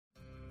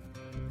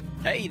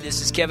Hey,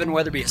 this is Kevin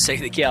Weatherby of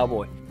Save the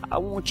Cowboy. I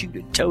want you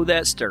to toe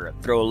that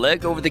stirrup, throw a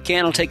leg over the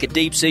cantle, take a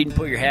deep seat, and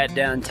put your hat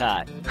down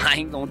tight. I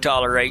ain't gonna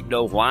tolerate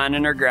no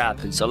whining or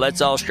griping, so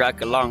let's all strike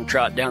a long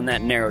trot down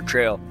that narrow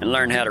trail and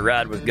learn how to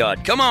ride with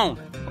God. Come on!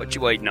 What you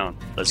waiting on?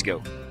 Let's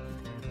go.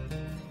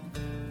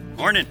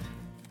 Morning.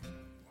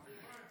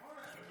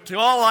 To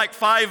all like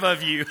 5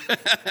 of you.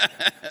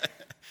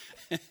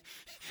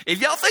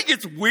 If y'all think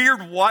it's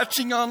weird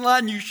watching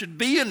online, you should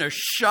be in a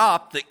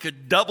shop that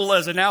could double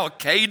as an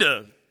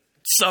Al-Qaeda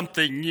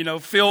something,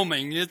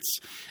 filming.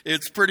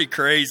 It's pretty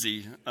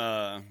crazy.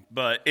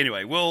 But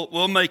anyway,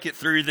 we'll make it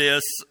through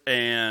this.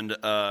 And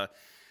I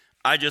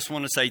just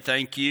want to say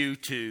thank you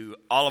to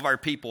all of our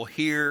people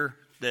here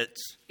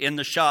that's in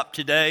the shop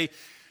today.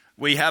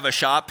 We have a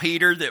shop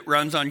heater that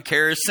runs on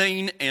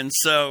kerosene. And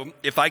so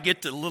if I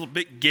get a little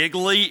bit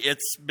giggly,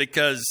 it's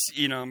because,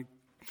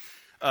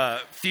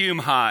 fume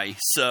high.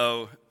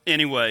 So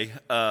anyway,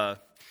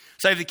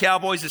 Save the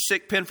Cowboys is a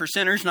sick pen for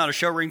sinners, not a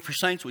show ring for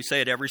saints. We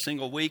say it every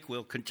single week.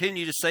 We'll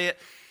continue to say it.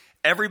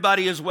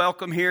 Everybody is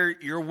welcome here.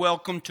 You're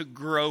welcome to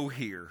grow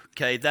here.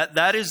 Okay,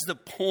 that is the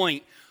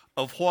point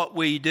of what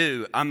we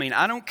do. I mean,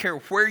 I don't care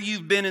where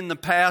you've been in the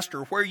past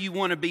or where you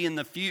want to be in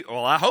the future.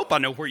 Well, I hope I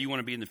know where you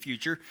want to be in the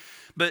future.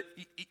 But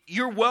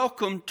you're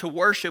welcome to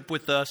worship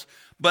with us.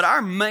 But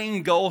our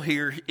main goal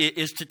here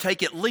is to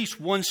take at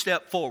least one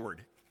step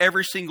forward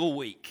every single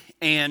week.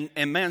 And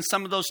man,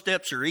 some of those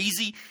steps are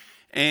easy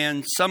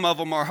and some of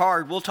them are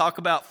hard. We'll talk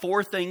about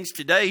 4 things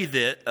today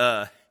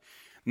that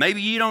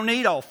maybe you don't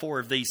need all 4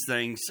 of these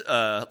things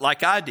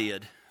like I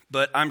did.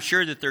 But I'm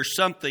sure that there's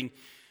something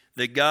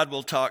that God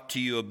will talk to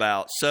you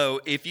about. So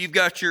if you've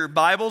got your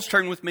Bibles,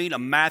 turn with me to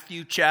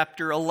Matthew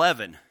chapter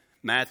 11.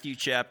 Matthew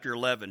chapter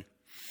 11.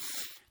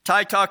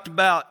 Ty talked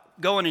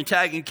about going and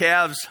tagging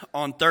calves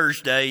on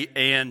Thursday,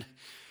 and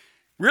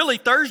really,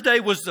 Thursday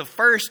was the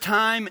first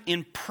time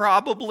in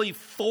probably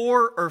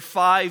 4 or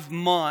 5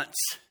 months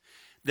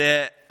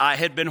that I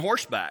had been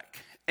horseback.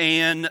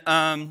 And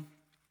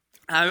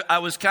I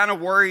was kind of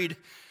worried.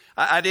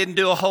 I didn't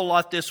do a whole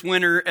lot this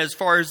winter as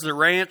far as the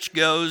ranch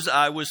goes.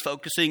 I was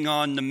focusing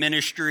on the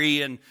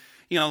ministry and,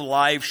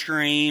 live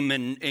stream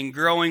and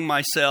growing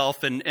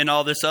myself and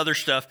all this other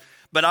stuff.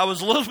 But I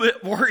was a little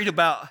bit worried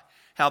about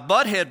how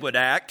Butthead would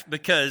act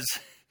because,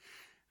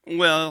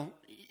 well,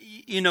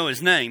 you know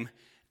his name.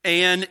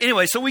 And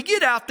anyway, so we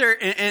get out there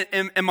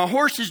and my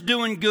horse is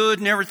doing good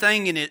and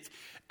everything. And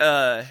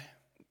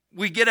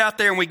we get out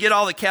there and we get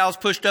all the cows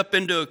pushed up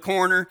into a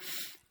corner.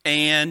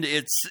 And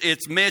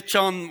it's Mitch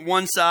on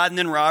one side and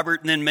then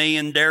Robert and then me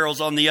and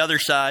Daryl's on the other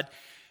side.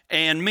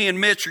 And me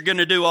and Mitch are going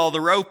to do all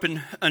the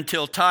roping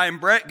until Ty and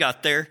Brett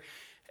got there.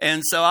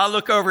 And so I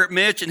look over at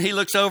Mitch and he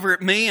looks over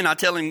at me and I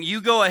tell him,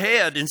 you go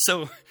ahead. And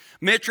so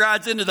Mitch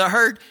rides into the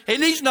herd,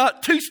 and he's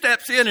not 2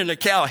 steps in, and a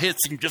cow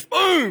hits him, just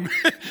boom.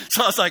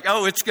 So I was like,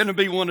 oh, it's going to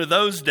be one of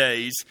those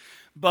days.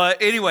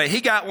 But anyway, he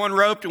got one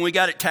roped, and we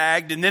got it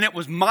tagged, and then it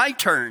was my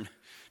turn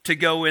to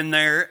go in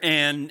there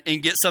and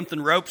get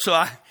something roped. So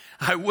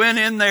I went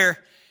in there,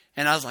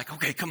 and I was like,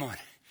 okay, come on.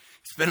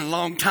 It's been a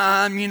long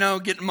time,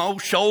 getting my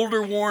old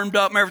shoulder warmed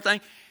up and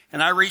everything.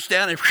 And I reached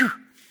down and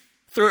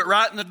threw it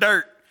right in the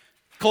dirt.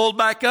 Coiled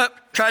back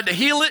up, tried to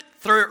heel it,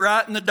 threw it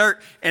right in the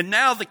dirt. And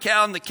now the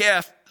cow and the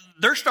calf,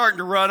 they're starting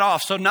to run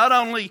off. So not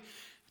only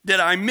did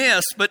I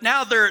miss, but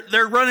now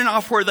they're running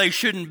off where they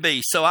shouldn't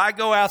be. So I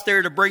go out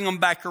there to bring them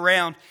back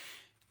around,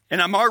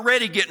 and I'm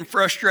already getting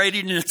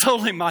frustrated, and it's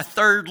only my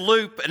 3rd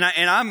loop, and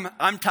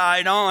I'm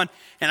tied on,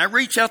 and I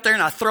reach out there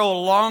and I throw a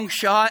long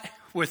shot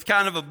with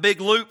kind of a big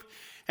loop,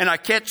 and I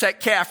catch that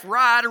calf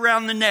right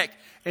around the neck.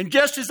 And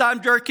just as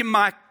I'm jerking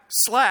my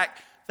slack,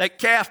 that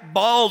calf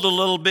bawled a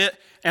little bit,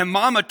 and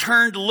Mama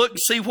turned to look and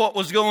see what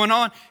was going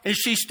on, and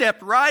she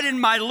stepped right in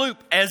my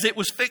loop as it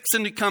was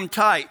fixing to come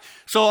tight.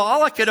 So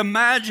all I could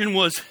imagine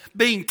was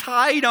being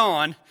tied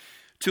on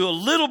to a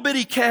little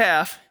bitty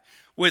calf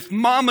with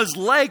Mama's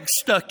leg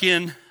stuck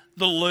in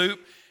the loop,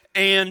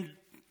 and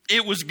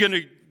it was going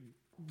to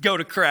go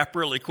to crap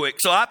really quick.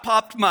 So I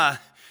popped my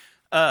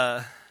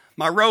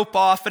rope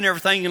off and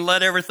everything and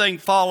let everything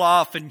fall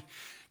off and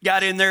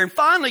got in there and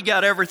finally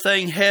got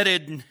everything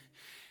headed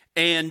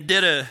and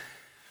did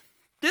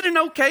an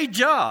okay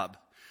job,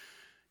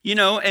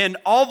 and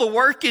all the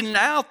working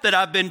out that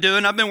I've been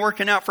doing, I've been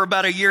working out for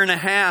about 1.5 years,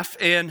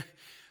 and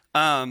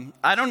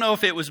I don't know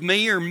if it was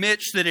me or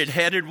Mitch that had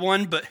headed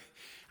one, but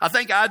I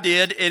think I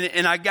did,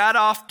 and I got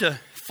off to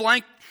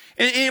flank,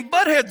 and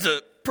Butthead's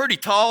a pretty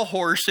tall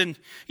horse, and,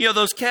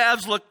 those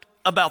calves look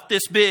about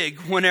this big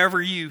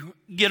whenever you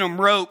get them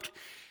roped,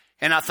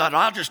 and I thought,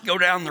 I'll just go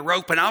down the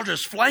rope and I'll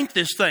just flank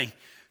this thing.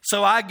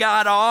 So I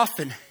got off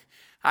and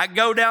I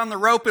go down the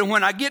rope, and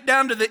when I get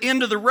down to the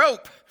end of the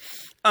rope,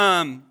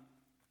 I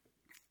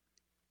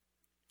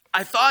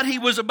thought he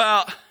was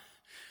about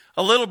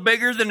a little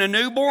bigger than a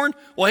newborn.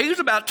 Well, he was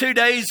about 2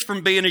 days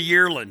from being a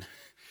yearling.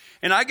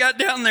 And I got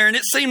down there, and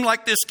it seemed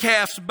like this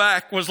calf's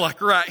back was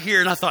like right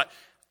here. And I thought,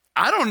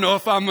 I don't know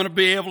if I'm going to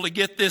be able to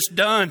get this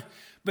done.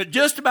 But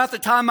just about the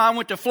time I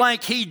went to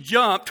flank, he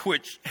jumped,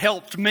 which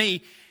helped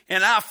me.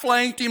 and I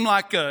flanked him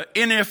like a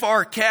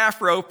NFR calf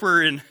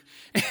roper,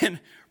 and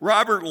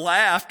Robert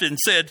laughed and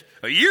said,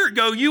 a year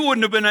ago, you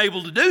wouldn't have been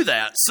able to do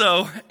that.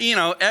 So,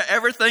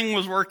 everything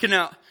was working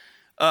out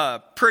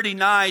pretty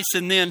nice.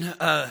 And then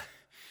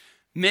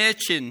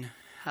Mitch and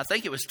I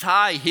think it was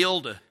Ty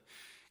healed a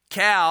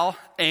cow.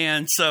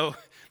 And so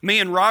me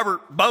and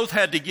Robert both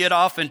had to get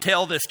off and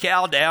tail this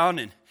cow down,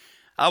 and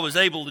I was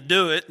able to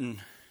do it.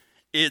 And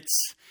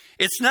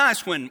it's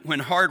nice when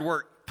hard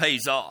work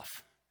pays off.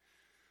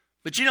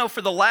 But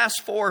for the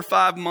last 4 or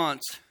 5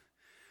 months,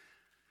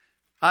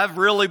 I've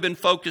really been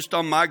focused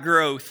on my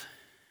growth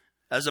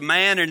as a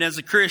man and as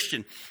a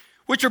Christian,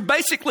 which are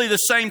basically the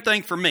same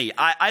thing for me.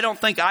 I don't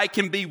think I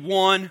can be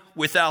one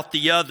without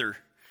the other.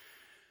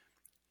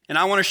 And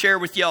I want to share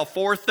with y'all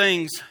 4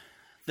 things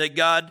that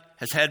God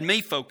has had me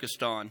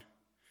focused on.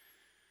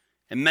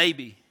 And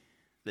maybe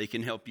they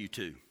can help you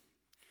too.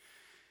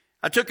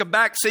 I took a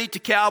back seat to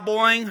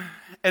cowboying,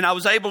 and I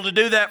was able to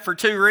do that for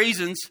 2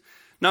 reasons.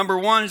 Number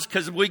one is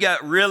because we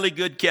got really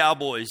good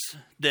cowboys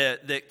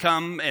that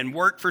come and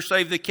work for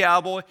Save the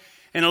Cowboy,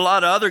 and a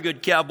lot of other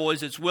good cowboys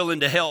that's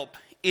willing to help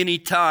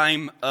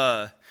anytime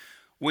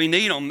we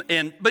need them.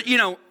 But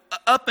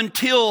up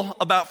until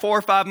about 4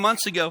 or 5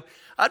 months ago,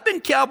 I'd been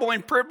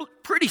cowboying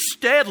pretty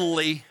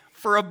steadily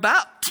for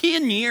about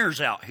 10 years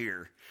out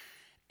here.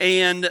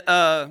 And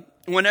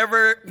when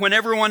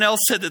everyone else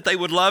said that they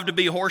would love to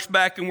be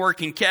horseback and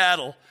working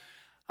cattle,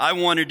 I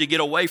wanted to get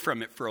away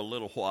from it for a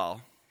little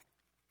while.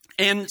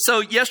 And so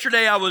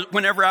yesterday,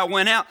 whenever I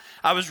went out,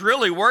 I was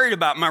really worried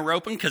about my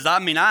roping because, I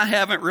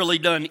haven't really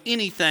done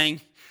anything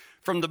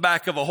from the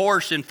back of a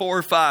horse in 4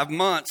 or 5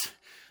 months.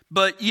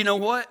 But you know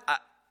what?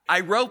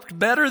 I roped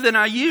better than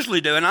I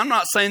usually do. And I'm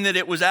not saying that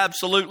it was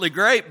absolutely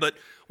great, but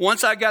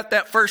once I got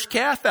that first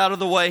calf out of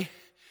the way,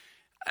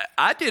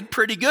 I did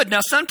pretty good. Now,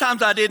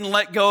 sometimes I didn't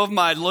let go of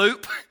my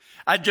loop.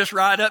 I'd just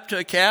ride up to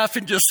a calf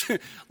and just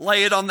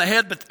lay it on the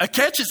head. But a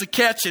catch is a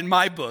catch in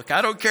my book.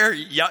 I don't care.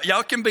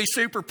 Y'all can be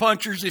super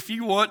punchers if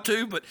you want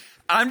to, but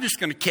I'm just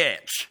going to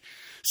catch.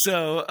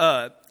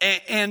 So,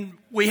 and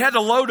we had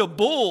to load a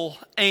bull.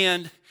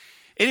 And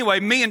anyway,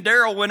 me and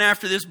Daryl went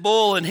after this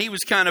bull, and he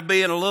was kind of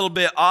being a little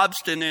bit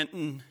obstinate.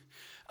 And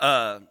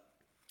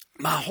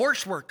my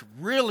horse worked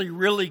really,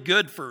 really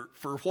good for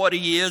what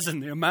he is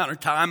and the amount of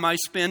time I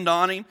spend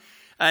on him.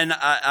 And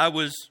I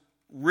was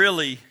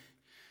really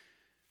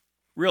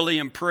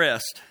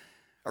impressed.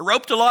 I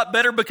roped a lot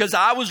better because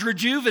I was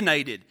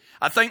rejuvenated.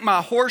 I think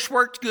my horse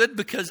worked good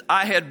because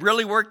I had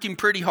really worked him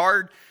pretty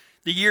hard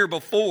the year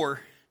before.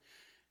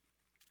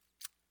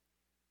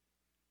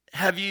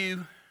 Have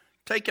you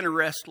taken a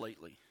rest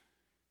lately?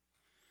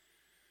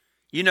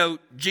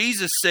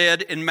 Jesus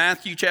said in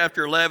Matthew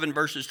chapter 11,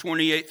 verses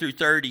 28 through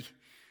 30,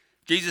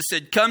 Jesus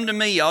said, "Come to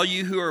me, all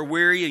you who are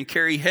weary and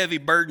carry heavy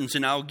burdens,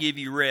 and I will give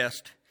you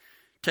rest.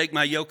 Take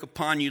my yoke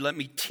upon you. Let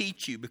me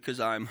teach you,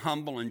 because I am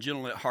humble and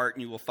gentle at heart,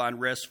 and you will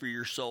find rest for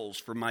your souls.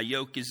 For my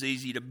yoke is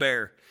easy to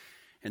bear,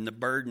 and the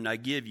burden I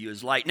give you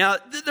is light." Now,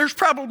 there's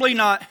probably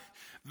not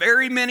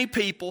very many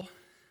people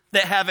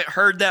that haven't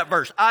heard that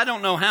verse. I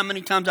don't know how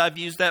many times I've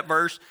used that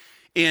verse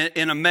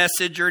in a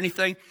message or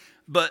anything.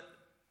 But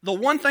the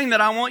one thing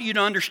that I want you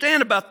to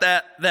understand about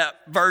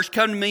that verse,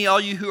 "Come to me, all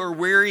you who are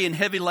weary and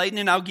heavy laden,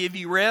 and I'll give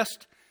you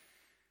rest,"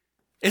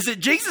 is that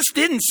Jesus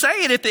didn't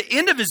say it at the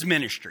end of his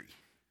ministry.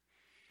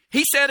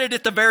 He said it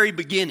at the very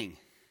beginning.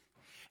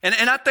 And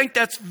I think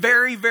that's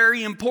very,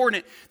 very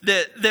important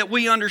that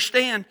we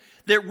understand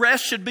that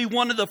rest should be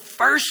one of the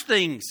first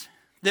things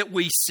that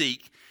we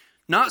seek,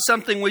 not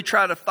something we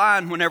try to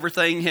find when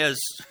everything has,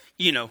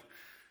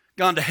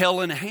 gone to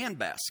hell in a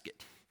handbasket.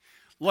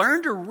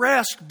 Learn to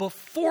rest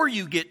before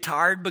you get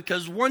tired,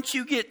 because once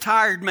you get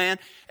tired, man,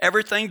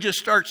 everything just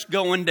starts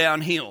going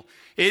downhill.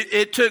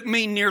 It took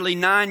me nearly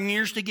 9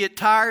 years to get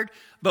tired.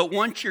 But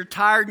once you're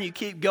tired and you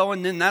keep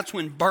going, then that's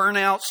when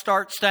burnout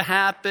starts to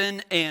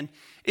happen. And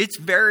it's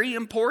very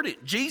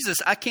important. Jesus,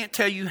 I can't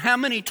tell you how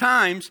many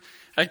times,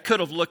 I could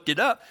have looked it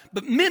up,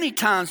 but many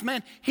times,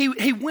 man,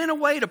 he went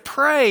away to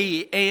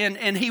pray,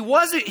 and he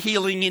wasn't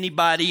healing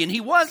anybody, and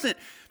he wasn't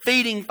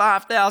feeding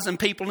 5,000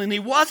 people, and he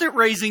wasn't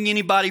raising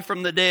anybody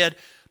from the dead,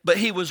 but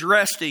he was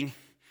resting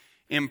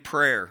in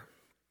prayer.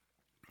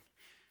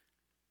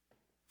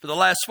 For the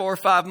last 4 or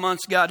 5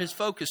 months, God has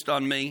focused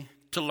on me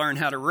to learn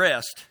how to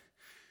rest.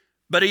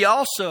 But he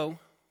also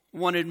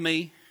wanted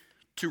me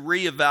to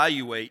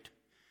reevaluate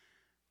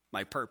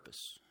my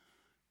purpose.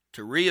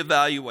 To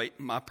reevaluate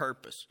my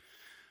purpose.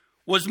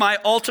 Was my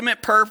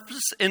ultimate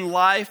purpose in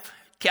life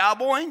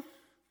cowboying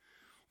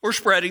or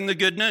spreading the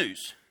good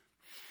news?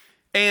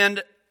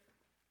 And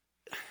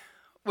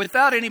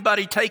without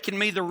anybody taking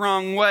me the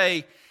wrong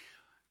way,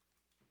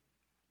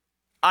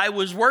 I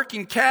was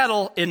working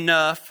cattle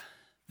enough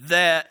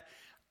that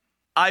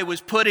I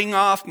was putting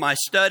off my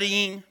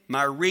studying,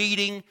 my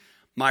reading,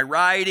 my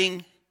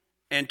writing,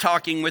 and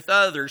talking with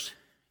others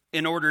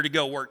in order to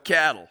go work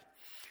cattle.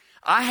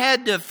 I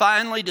had to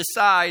finally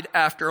decide,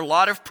 after a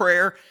lot of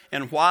prayer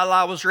and while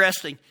I was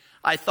resting,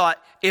 I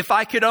thought, if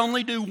I could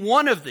only do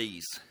one of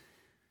these,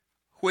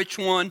 which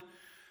one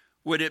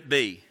would it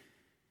be?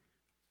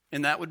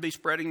 And that would be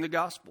spreading the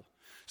gospel,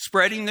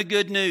 spreading the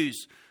good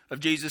news of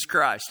Jesus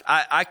Christ.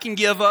 I can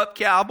give up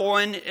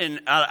cowboying,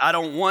 and I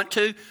don't want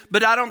to,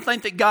 but I don't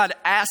think that God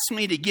asked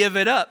me to give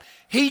it up.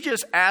 He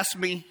just asked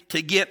me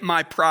to get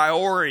my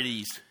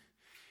priorities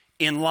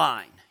in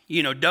line.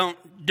 You know,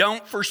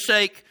 don't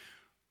forsake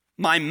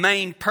my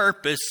main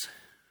purpose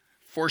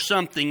for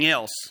something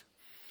else.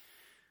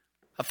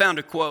 I found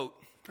a quote,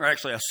 or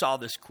actually I saw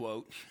this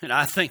quote, and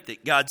I think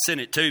that God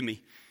sent it to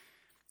me.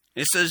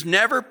 It says,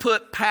 "Never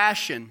put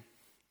passion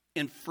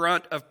in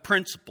front of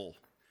principle.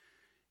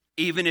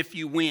 Even if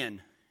you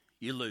win,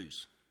 you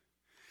lose."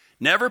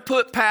 Never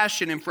put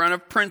passion in front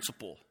of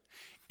principle.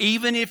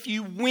 Even if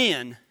you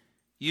win,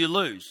 you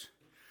lose.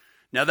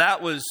 Now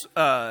that was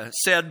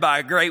said by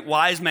a great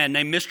wise man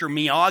named Mr.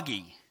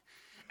 Miyagi.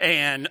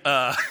 And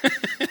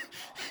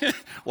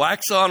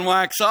wax on,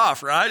 wax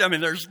off, right? I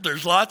mean,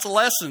 there's lots of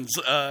lessons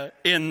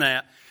in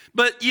that.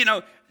 But, you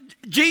know,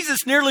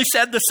 Jesus nearly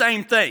said the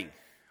same thing,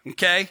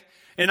 okay?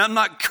 And I'm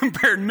not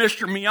comparing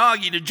Mr.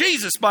 Miyagi to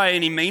Jesus by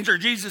any means, or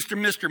Jesus to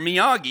Mr.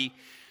 Miyagi.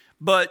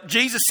 But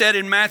Jesus said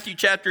in Matthew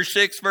chapter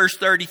 6, verse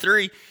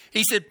 33,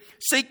 he said,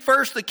 "Seek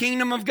first the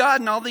kingdom of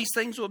God, and all these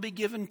things will be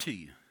given to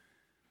you."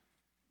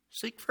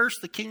 Seek first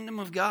the kingdom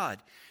of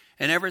God,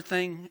 and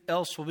everything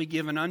else will be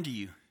given unto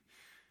you.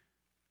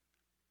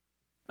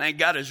 Man,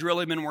 God has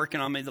really been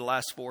working on me the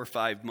last 4 or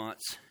 5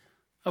 months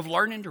of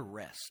learning to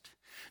rest.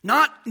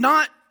 Not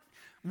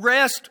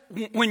rest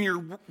when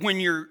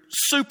you're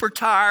super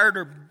tired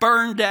or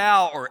burned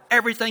out or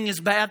everything is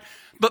bad,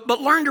 but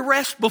learn to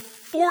rest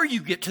before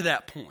you get to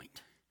that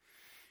point.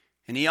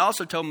 And he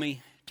also told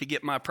me to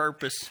get my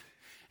purpose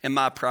and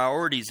my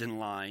priorities in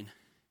line.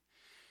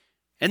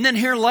 And then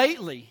here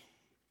lately,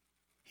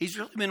 he's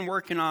really been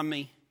working on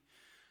me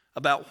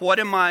about what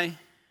am I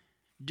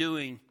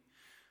doing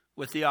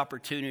with the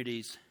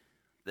opportunities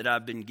that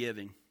I've been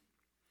giving.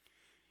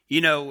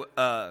 You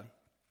know,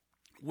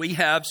 we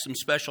have some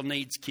special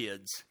needs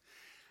kids.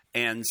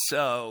 And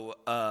so,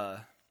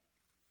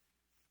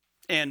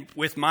 and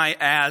with my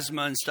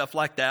asthma and stuff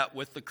like that,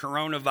 with the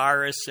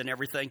coronavirus and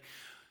everything,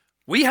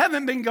 we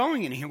haven't been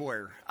going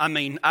anywhere. I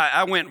mean,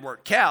 I went and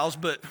worked cows,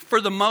 but for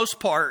the most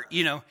part,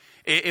 you know,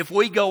 if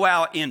we go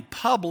out in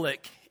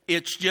public,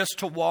 it's just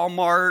to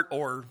Walmart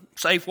or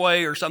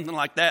Safeway or something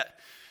like that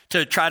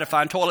to try to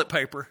find toilet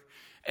paper.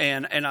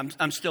 And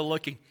I'm still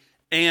looking.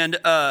 And,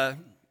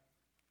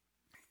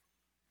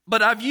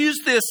 but I've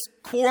used this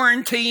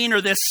quarantine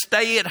or this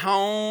stay at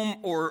home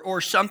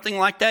or something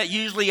like that.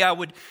 Usually I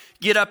would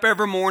get up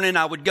every morning,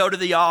 I would go to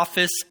the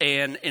office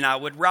and I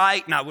would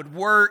write and I would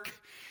work,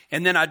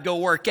 and then I'd go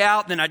work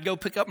out, then I'd go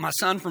pick up my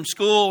son from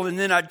school, and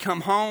then I'd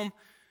come home.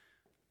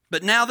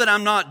 But now that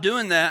I'm not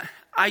doing that,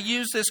 I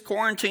use this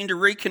quarantine to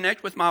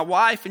reconnect with my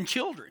wife and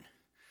children.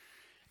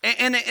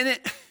 And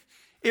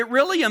it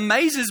really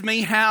amazes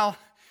me how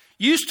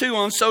used to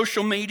on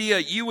social media,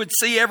 you would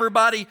see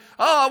everybody,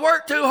 "Oh, I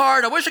worked too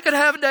hard. I wish I could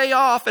have a day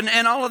off," and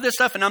all of this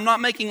stuff. And I'm not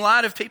making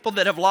light of people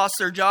that have lost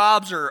their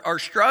jobs or are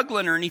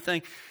struggling or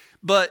anything.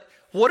 But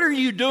what are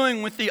you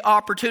doing with the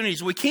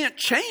opportunities? We can't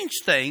change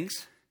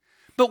things,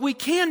 but we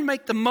can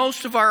make the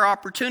most of our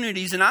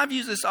opportunities. And I've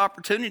used this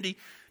opportunity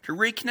to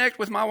reconnect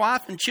with my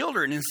wife and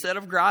children instead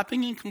of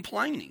griping and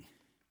complaining.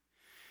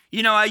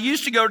 You know, I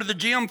used to go to the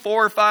gym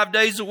 4 or 5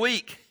 days a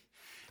week.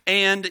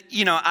 And,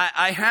 you know,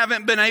 I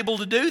haven't been able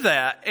to do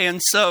that.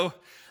 And so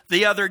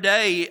the other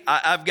day,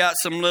 I've got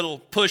some little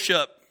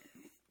push-up,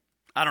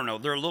 I don't know,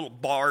 they're little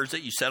bars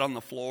that you set on the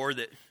floor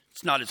that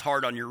it's not as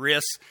hard on your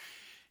wrists.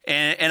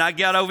 And I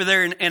got over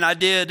there and I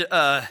did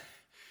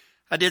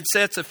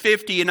sets of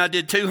 50 and I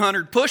did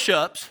 200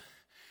 push-ups.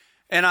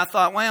 And I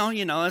thought, well,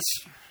 you know,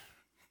 it's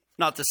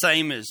not the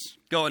same as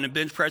going and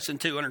bench pressing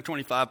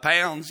 225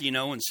 pounds, you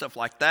know, and stuff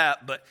like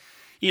that. But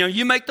you know,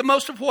 you make the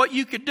most of what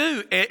you could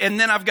do. And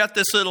then I've got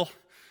this little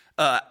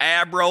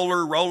ab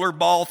roller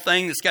ball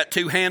thing that's got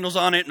 2 handles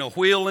on it and a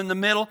wheel in the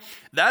middle.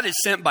 That is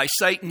sent by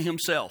Satan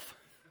himself.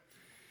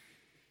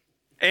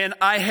 And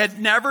I had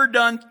never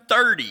done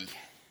 30.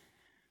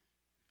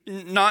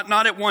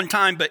 Not at one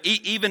time, but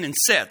even in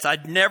sets.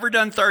 I'd never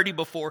done 30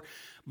 before.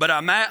 But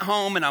I'm at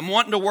home and I'm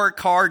wanting to work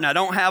hard and I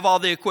don't have all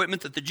the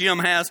equipment that the gym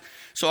has.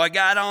 So I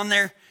got on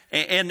there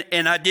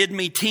and I did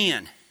me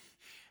 10.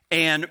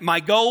 And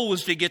my goal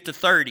was to get to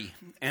 30.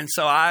 And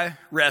so I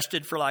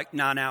rested for like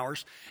 9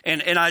 hours.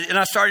 And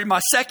I started my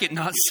second,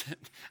 I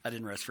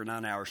didn't rest for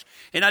 9 hours.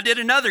 And I did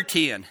another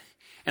 10.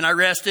 And I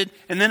rested.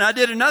 And then I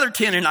did another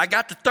 10. And I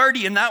got to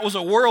 30. And that was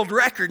a world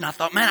record. And I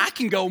thought, man, I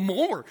can go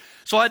more.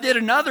 So I did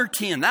another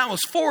 10. That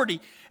was 40.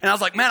 And I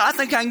was like, man, I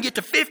think I can get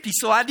to 50.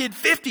 So I did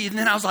 50. And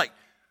then I was like,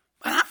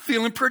 man, I'm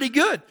feeling pretty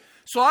good.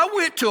 So I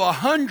went to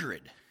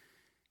 100.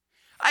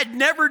 I'd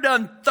never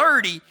done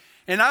 30.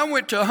 And I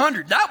went to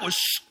 100. That was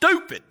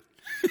stupid.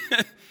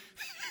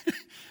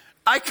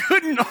 I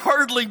couldn't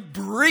hardly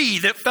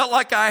breathe. It felt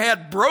like I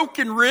had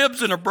broken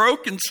ribs and a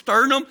broken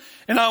sternum.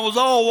 And I was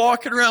all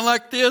walking around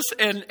like this.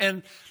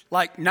 And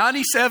like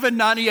 97,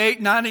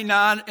 98,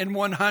 99, and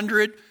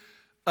 100.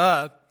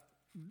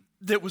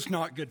 that was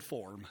not good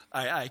form.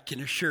 I can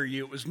assure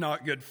you it was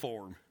not good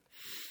form.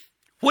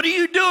 What are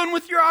you doing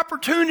with your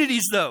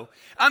opportunities, though?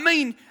 I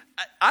mean,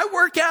 I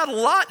work out a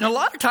lot, and a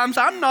lot of times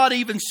I'm not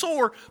even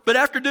sore, but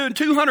after doing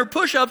 200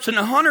 push-ups and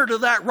 100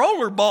 of that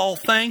rollerball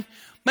thing,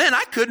 man,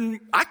 I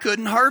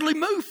couldn't hardly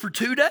move for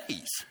 2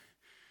 days.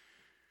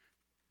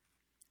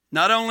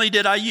 Not only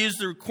did I use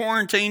the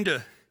quarantine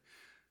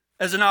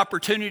as an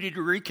opportunity to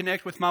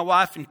reconnect with my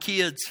wife and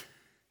kids,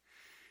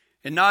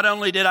 and not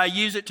only did I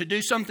use it to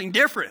do something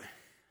different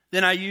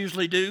than I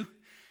usually do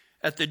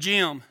at the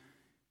gym,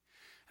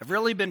 I've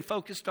really been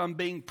focused on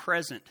being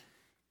present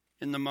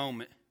in the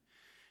moment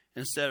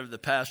instead of the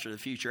past or the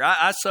future.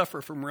 I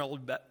suffer from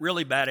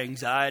really bad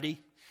anxiety,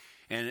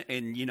 and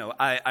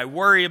I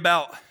worry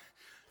about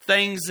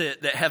things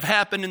that have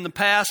happened in the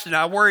past, and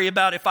I worry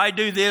about if I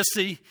do this,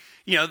 the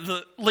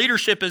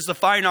leadership is the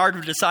fine art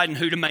of deciding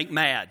who to make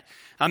mad.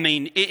 I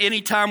mean,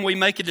 anytime we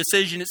make a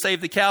decision at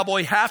Save the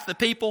Cowboy, half the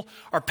people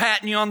are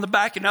patting you on the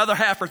back and the other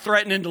half are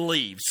threatening to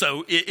leave.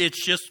 So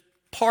it's just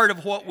part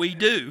of what we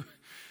do.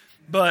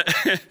 But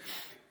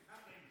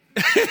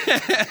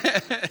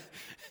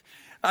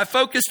I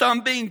focused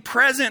on being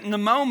present in the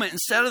moment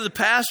instead of the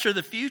past or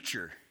the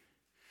future.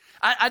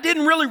 I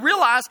didn't really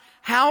realize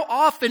how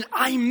often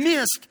I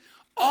missed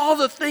all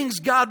the things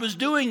God was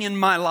doing in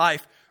my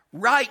life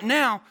right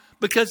now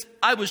because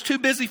I was too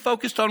busy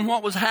focused on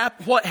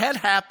what had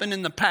happened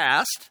in the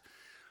past,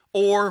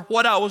 or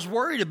what I was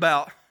worried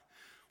about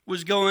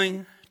was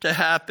going to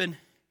happen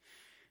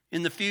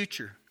in the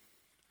future.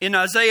 In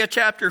Isaiah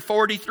chapter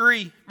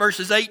 43,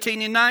 verses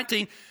 18 and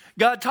 19,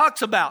 God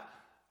talks about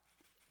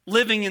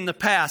living in the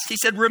past. He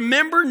said,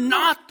 "Remember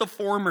not the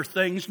former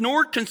things,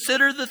 nor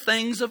consider the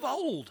things of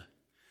old.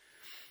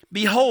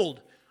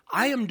 Behold,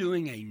 I am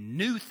doing a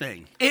new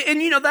thing."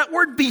 And that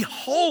word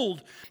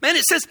behold, man,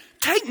 it says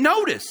take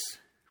notice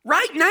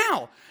right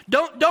now.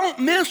 Don't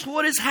miss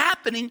what is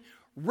happening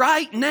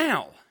right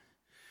now.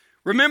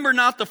 "Remember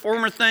not the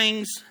former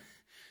things,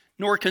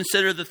 nor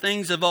consider the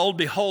things of old.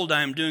 Behold,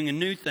 I am doing a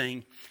new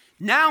thing.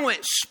 Now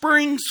it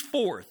springs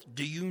forth.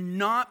 Do you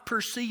not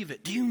perceive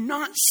it? Do you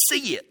not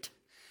see it?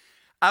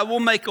 I will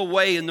make a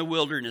way in the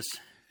wilderness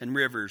and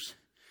rivers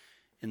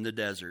in the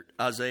desert."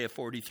 Isaiah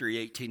 43,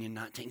 18 and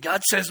 19.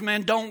 God says,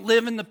 man, don't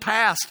live in the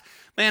past.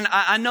 Man,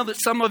 I know that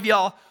some of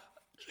y'all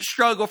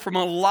struggle from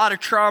a lot of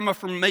trauma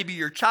from maybe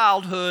your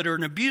childhood or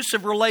an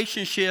abusive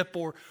relationship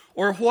or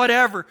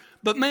whatever.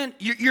 But man,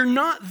 you're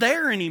not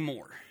there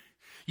anymore.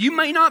 You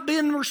may not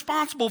be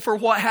responsible for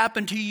what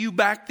happened to you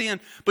back then,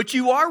 but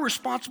you are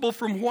responsible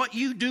for what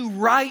you do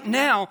right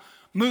now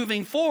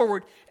moving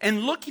forward.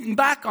 And looking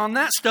back on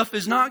that stuff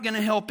is not going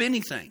to help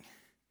anything.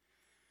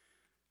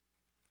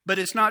 But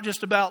it's not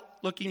just about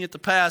looking at the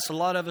past. A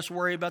lot of us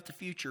worry about the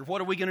future.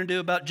 What are we going to do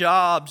about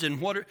jobs?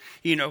 And what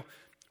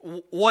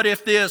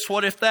if this,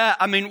 what if that?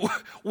 I mean,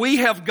 we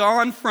have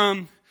gone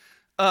from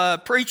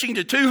preaching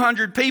to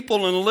 200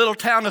 people in a little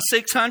town of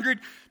 600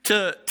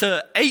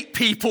 to 8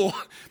 people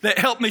that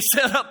helped me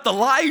set up the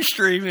live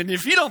stream. And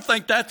if you don't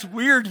think that's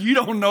weird, you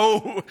don't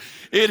know.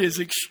 It is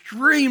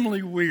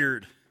extremely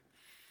weird.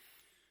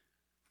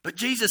 But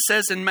Jesus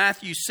says in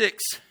Matthew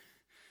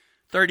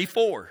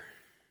 6:34,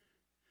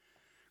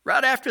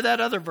 right after that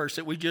other verse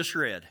that we just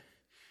read,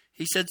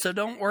 he said, "So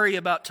don't worry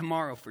about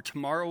tomorrow, for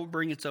tomorrow will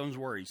bring its own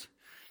worries.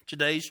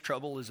 Today's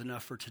trouble is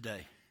enough for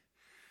today."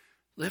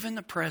 Live in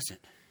the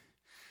present.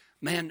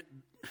 Man,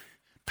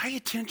 pay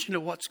attention to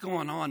what's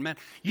going on, man.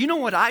 You know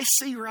what I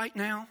see right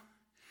now?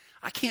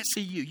 I can't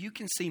see you. You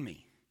can see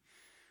me.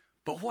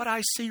 But what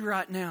I see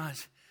right now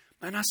is,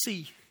 man, I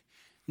see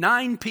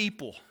 9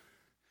 people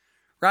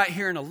right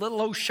here in a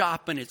little old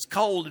shop, and it's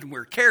cold, and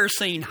we're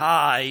kerosene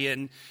high,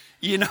 and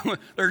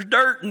there's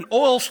dirt and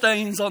oil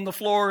stains on the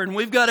floor, and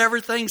we've got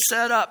everything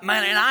set up,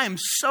 man, and I am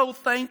so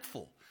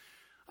thankful.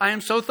 I am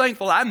so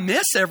thankful. I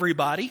miss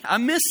everybody. I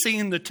miss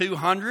seeing the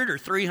 200 or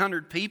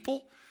 300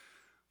 people,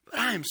 but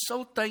I am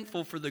so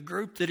thankful for the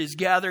group that is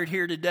gathered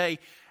here today,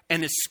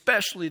 and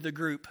especially the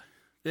group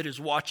that is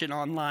watching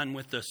online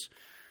with us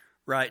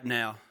right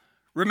now.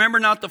 "Remember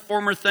not the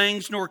former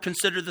things, nor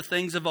consider the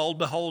things of old.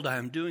 Behold, I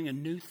am doing a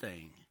new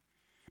thing.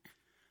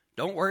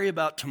 Don't worry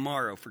about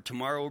tomorrow, for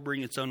tomorrow will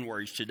bring its own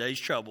worries. Today's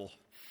trouble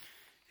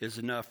is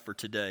enough for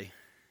today."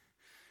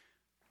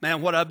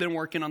 Man, what I've been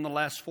working on the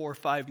last 4 or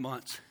 5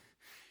 months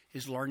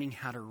is learning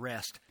how to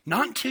rest.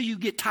 Not until you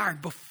get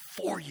tired,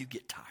 before you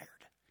get tired.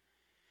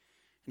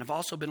 And I've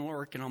also been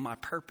working on my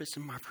purpose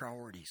and my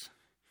priorities.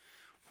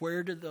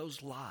 Where do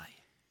those lie?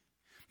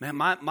 Man,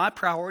 my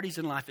priorities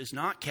in life is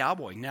not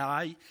cowboying. Now,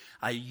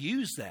 I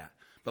use that.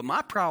 But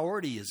my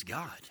priority is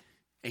God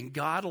and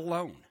God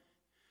alone.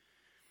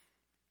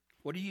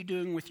 What are you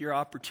doing with your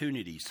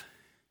opportunities?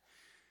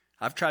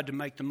 I've tried to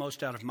make the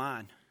most out of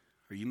mine.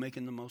 Are you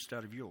making the most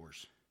out of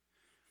yours?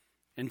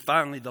 And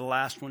finally, the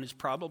last one is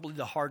probably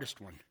the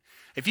hardest one.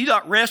 If you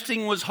thought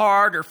resting was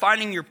hard, or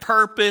finding your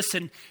purpose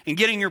and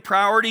getting your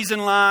priorities in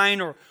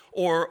line,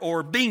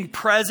 or being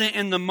present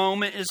in the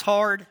moment is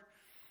hard,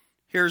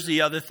 here's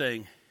the other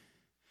thing.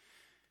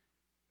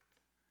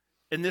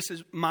 And this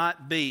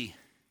might be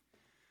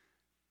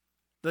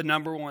the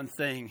number one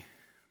thing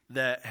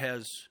that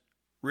has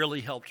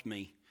really helped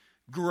me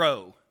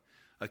grow,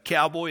 a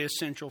cowboy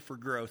essential for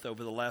growth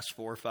over the last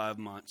 4 or 5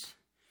 months,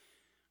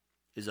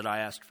 is that I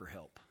asked for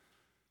help.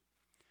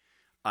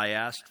 I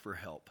asked for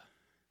help.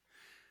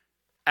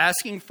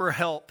 Asking for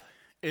help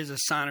is a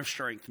sign of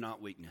strength,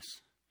 not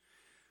weakness.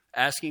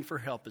 Asking for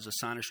help is a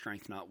sign of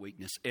strength, not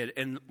weakness.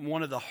 And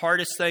one of the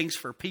hardest things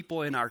for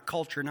people in our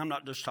culture, and I'm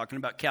not just talking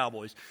about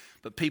cowboys,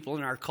 but people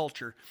in our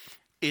culture,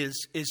 is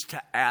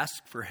to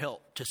ask for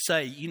help. To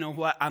say, you know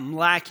what, I'm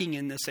lacking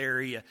in this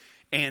area,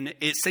 and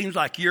it seems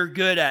like you're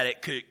good at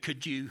it.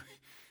 Could you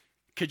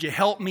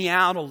help me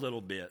out a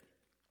little bit?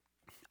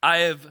 I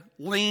have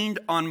leaned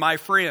on my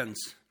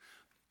friends,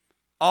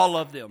 all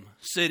of them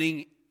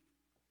sitting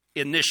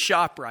in this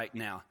shop right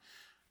now.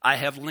 I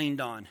have leaned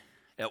on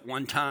at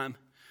one time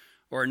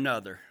or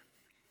another.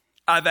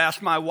 I've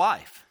asked my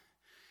wife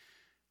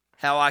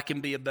how I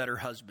can be a better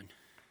husband.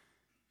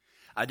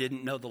 I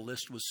didn't know the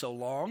list was so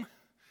long.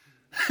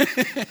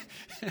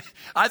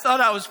 I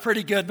thought I was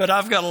pretty good, but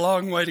I've got a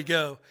long way to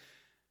go.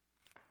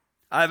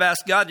 I've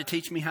asked God to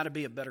teach me how to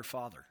be a better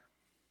father.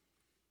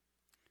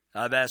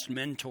 I've asked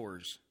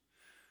mentors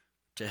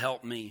to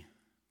help me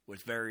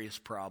with various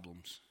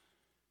problems.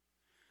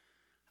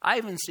 I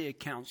even see a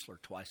counselor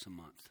twice a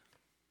month.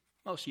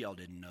 Most of y'all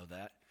didn't know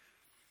that.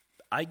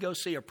 I go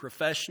see a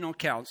professional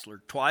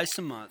counselor twice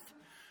a month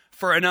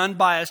for an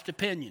unbiased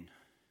opinion.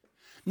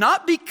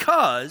 Not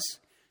because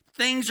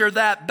things are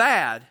that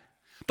bad,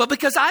 but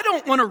because I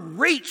don't want to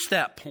reach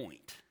that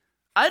point.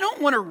 I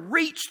don't want to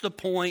reach the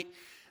point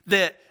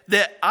that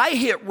I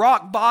hit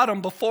rock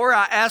bottom before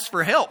I ask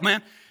for help,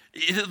 man.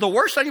 The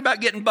worst thing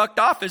about getting bucked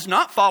off is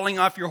not falling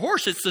off your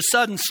horse. It's the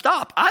sudden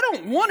stop. I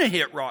don't want to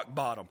hit rock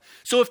bottom.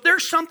 So if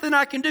there's something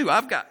I can do,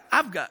 I've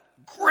got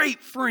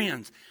great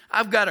friends.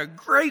 I've got a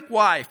great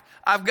wife.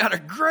 I've got a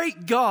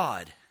great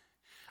God.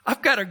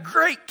 I've got a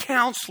great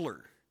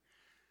counselor.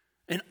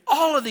 And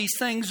all of these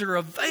things are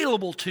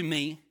available to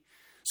me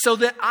so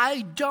that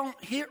I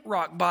don't hit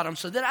rock bottom,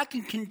 so that I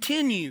can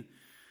continue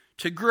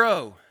to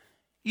grow.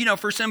 You know,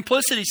 for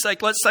simplicity's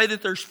sake, let's say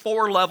that there's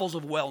 4 levels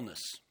of wellness.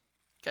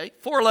 Okay,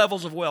 4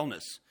 levels of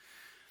wellness.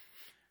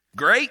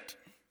 Great,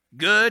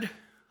 good,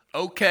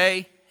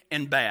 okay,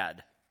 and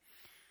bad.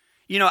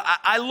 You know,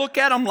 I look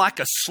at them like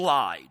a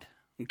slide.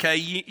 Okay,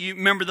 you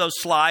remember those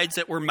slides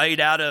that were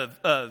made out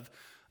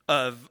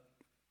of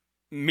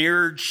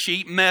mirrored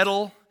sheet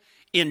metal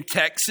in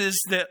Texas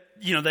that,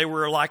 you know, they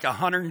were like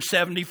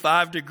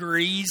 175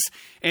 degrees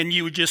and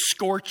you would just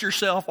scorch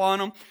yourself on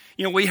them.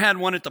 You know, we had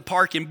one at the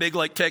park in Big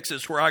Lake,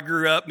 Texas, where I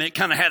grew up, and it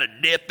kind of had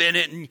a dip in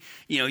it, and,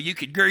 you know, you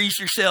could grease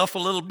yourself a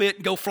little bit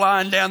and go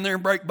flying down there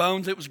and break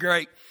bones. It was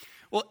great.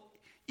 Well,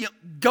 you know,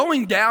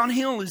 going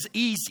downhill is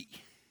easy.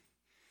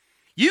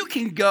 You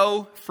can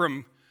go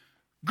from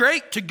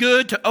great to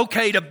good to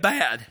okay to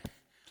bad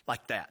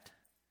like that.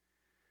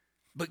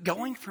 But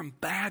going from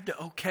bad to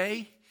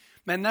okay,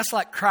 man, that's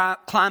like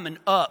climbing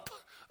up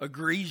a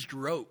greased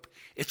rope.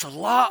 It's a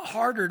lot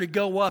harder to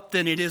go up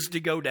than it is to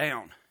go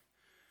down.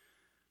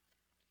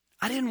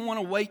 I didn't want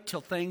to wait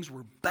till things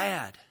were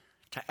bad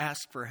to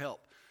ask for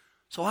help.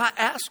 So I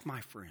asked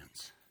my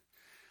friends.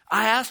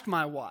 I asked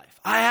my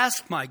wife. I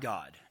asked my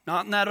God.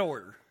 Not in that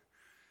order.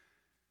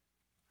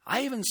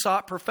 I even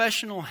sought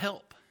professional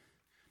help.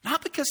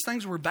 Not because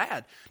things were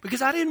bad,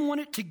 because I didn't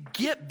want it to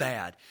get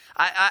bad.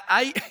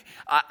 I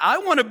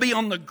want to be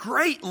on the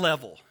great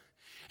level.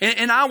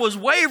 And I was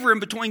wavering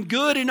between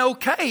good and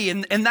okay,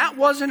 and that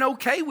wasn't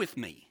okay with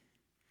me.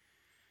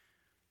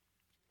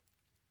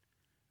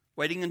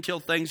 Waiting until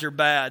things are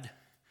bad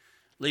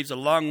leaves a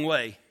long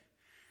way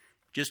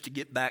just to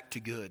get back to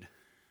good.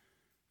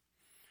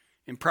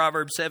 In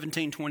Proverbs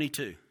 17:22,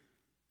 the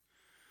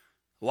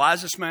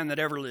wisest man that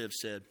ever lived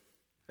said,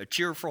 "A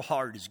cheerful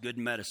heart is good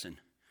medicine,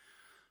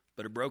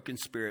 but a broken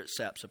spirit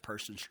saps a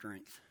person's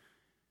strength."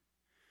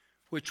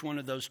 Which one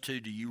of those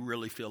two do you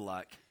really feel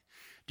like?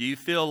 Do you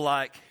feel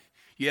like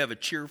you have a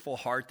cheerful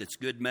heart that's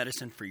good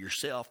medicine for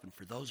yourself and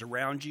for those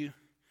around you?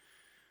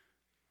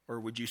 Or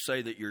would you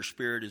say that your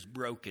spirit is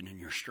broken and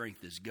your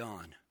strength is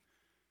gone?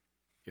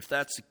 If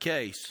that's the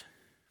case,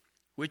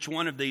 which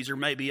one of these, or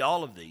maybe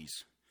all of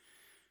these,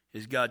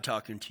 is God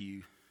talking to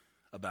you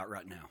about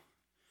right now?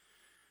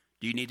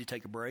 Do you need to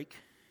take a break?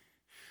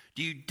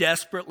 Do you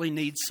desperately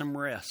need some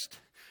rest?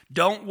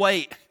 Don't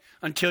wait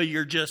until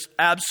you're just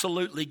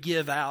absolutely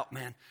give out,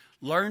 man.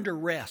 Learn to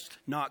rest,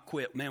 not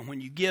quit. Man,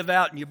 when you give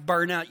out and you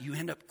burn out, you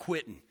end up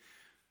quitting.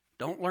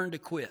 Don't learn to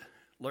quit.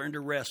 Learn to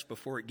rest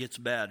before it gets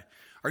bad.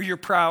 Are your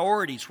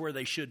priorities where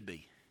they should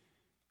be?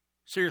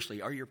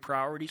 Seriously, are your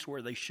priorities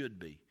where they should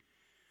be?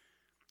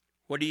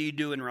 What are you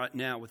doing right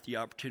now with the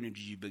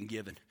opportunities you've been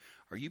given?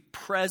 Are you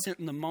present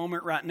in the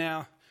moment right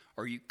now?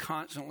 Or are you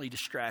constantly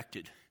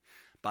distracted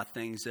by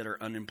things that are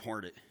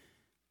unimportant?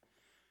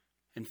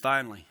 And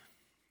finally,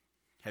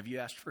 have you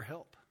asked for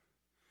help?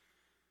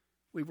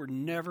 We were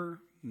never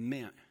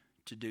meant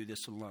to do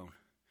this alone.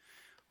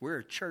 We're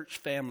a church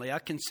family. I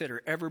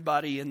consider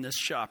everybody in this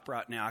shop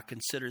right now, I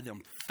consider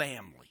them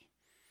family.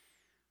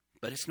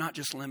 But it's not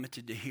just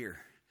limited to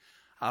here.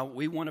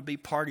 We want to be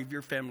part of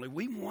your family.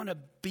 We want to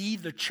be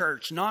the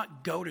church,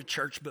 not go to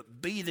church,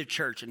 but be the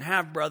church and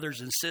have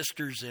brothers and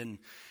sisters and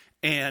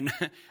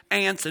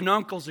aunts and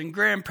uncles and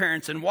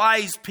grandparents and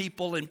wise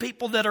people and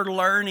people that are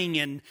learning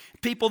and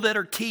people that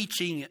are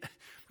teaching.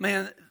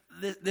 Man,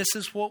 this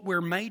is what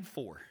we're made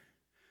for.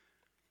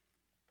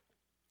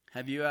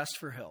 Have you asked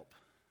for help?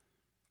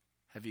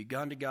 Have you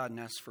gone to God and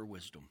asked for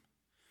wisdom?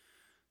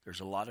 There's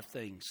a lot of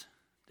things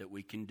that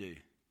we can do.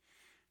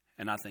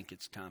 And I think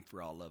it's time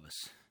for all of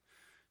us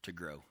to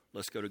grow.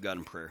 Let's go to God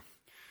in prayer.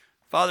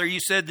 Father, you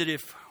said that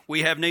if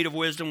we have need of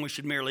wisdom, we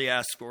should merely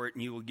ask for it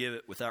and you will give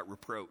it without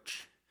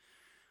reproach.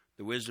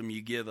 The wisdom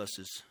you give us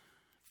is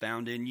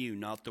found in you,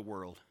 not the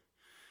world.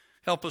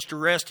 Help us to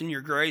rest in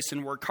your grace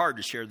and work hard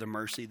to share the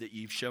mercy that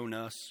you've shown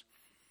us.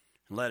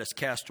 And let us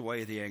cast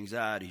away the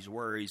anxieties,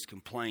 worries,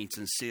 complaints,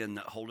 and sin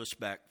that hold us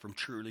back from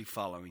truly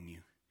following you.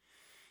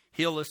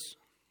 Heal us,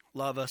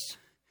 love us,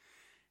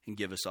 and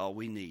give us all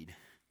we need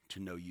to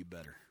know you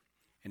better.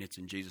 And it's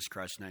in Jesus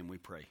Christ's name we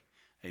pray.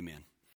 Amen.